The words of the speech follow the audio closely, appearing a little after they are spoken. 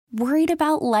Worried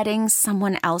about letting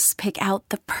someone else pick out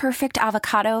the perfect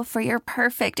avocado for your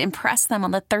perfect impress them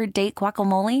on the third date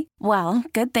guacamole? Well,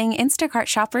 good thing Instacart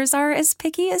shoppers are as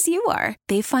picky as you are.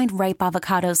 They find ripe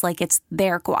avocados like it's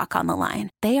their guac on the line.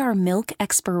 They are milk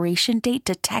expiration date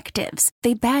detectives.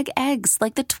 They bag eggs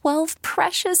like the 12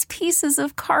 precious pieces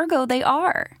of cargo they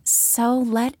are. So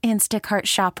let Instacart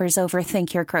shoppers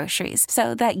overthink your groceries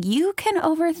so that you can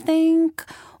overthink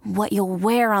what you'll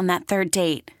wear on that third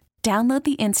date. Download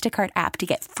the Instacart app to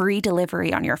get free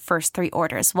delivery on your first 3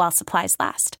 orders while supplies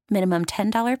last. Minimum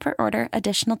 $10 per order.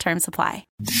 Additional terms apply.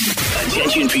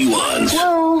 Attention P1s.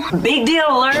 Whoa, big deal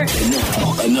alert. And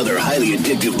now, another highly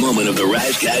addictive moment of the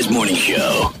Rise Guys Morning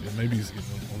Show. Yeah, maybe he's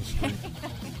getting on the street.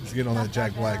 He's getting on that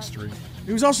Jack Black street.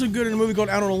 He was also good in a movie called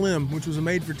Out on a Limb, which was a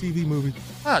made-for-TV movie.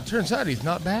 It turns out he's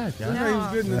not bad, guys. Yeah, he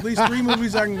was good in at least 3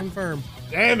 movies I can confirm.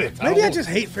 Damn it. Maybe I just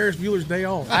hate Ferris Bueller's Day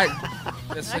Off.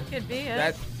 That could be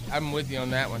it. I'm with you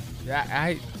on that one.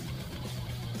 Yeah,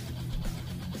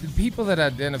 the people that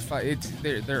identify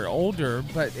they're older,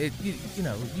 but you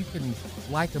can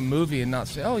like a movie and not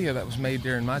say, oh yeah, that was made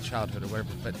during my childhood or whatever.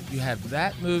 But you have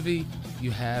that movie,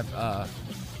 you have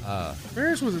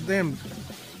Ferris was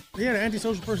he had an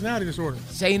antisocial personality disorder.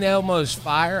 St. Elmo's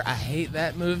Fire. I hate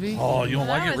that movie. Oh, you don't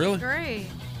like it, really? Great.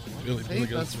 Really, See,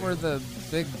 that's where the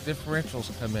big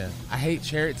differentials come in. I hate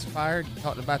Chariots of Fire.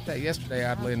 Talked about that yesterday,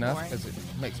 oddly enough, because it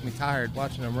makes me tired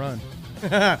watching them run. You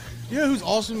know who's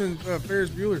awesome in Ferris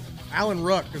Bueller? Alan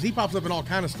Ruck, because he pops up in all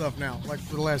kind of stuff now, like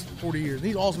for the last 40 years.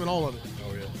 He's awesome in all of it.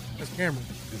 Oh, yeah. That's Cameron.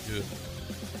 He's good.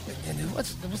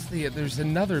 And there's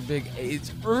another big,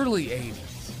 it's early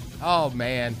 80s. Oh,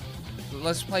 man.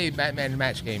 Let's play Batman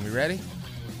match game. You ready?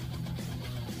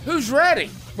 Who's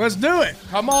ready? Let's do it.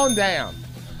 Come on down.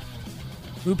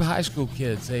 Group of high school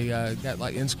kids, they got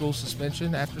like in-school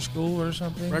suspension after school or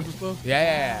something. Breakfast Club?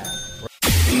 Yeah.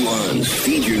 P1s,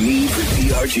 feed your need for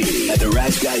PRG at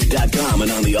theriseguys.com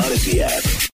and on the Odyssey app.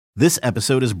 This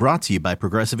episode is brought to you by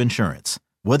Progressive Insurance.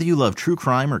 Whether you love true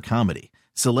crime or comedy,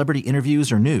 celebrity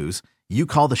interviews or news, you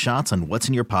call the shots on what's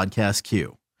in your podcast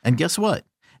queue. And guess what?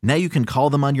 Now you can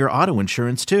call them on your auto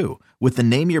insurance too with the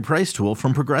Name Your Price tool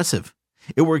from Progressive.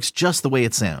 It works just the way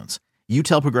it sounds. You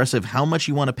tell Progressive how much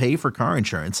you want to pay for car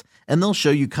insurance, and they'll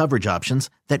show you coverage options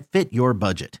that fit your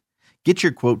budget. Get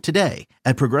your quote today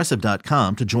at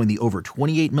Progressive.com to join the over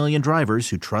 28 million drivers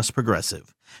who trust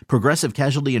Progressive. Progressive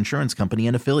Casualty Insurance Company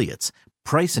and Affiliates.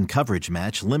 Price and coverage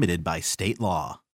match limited by state law.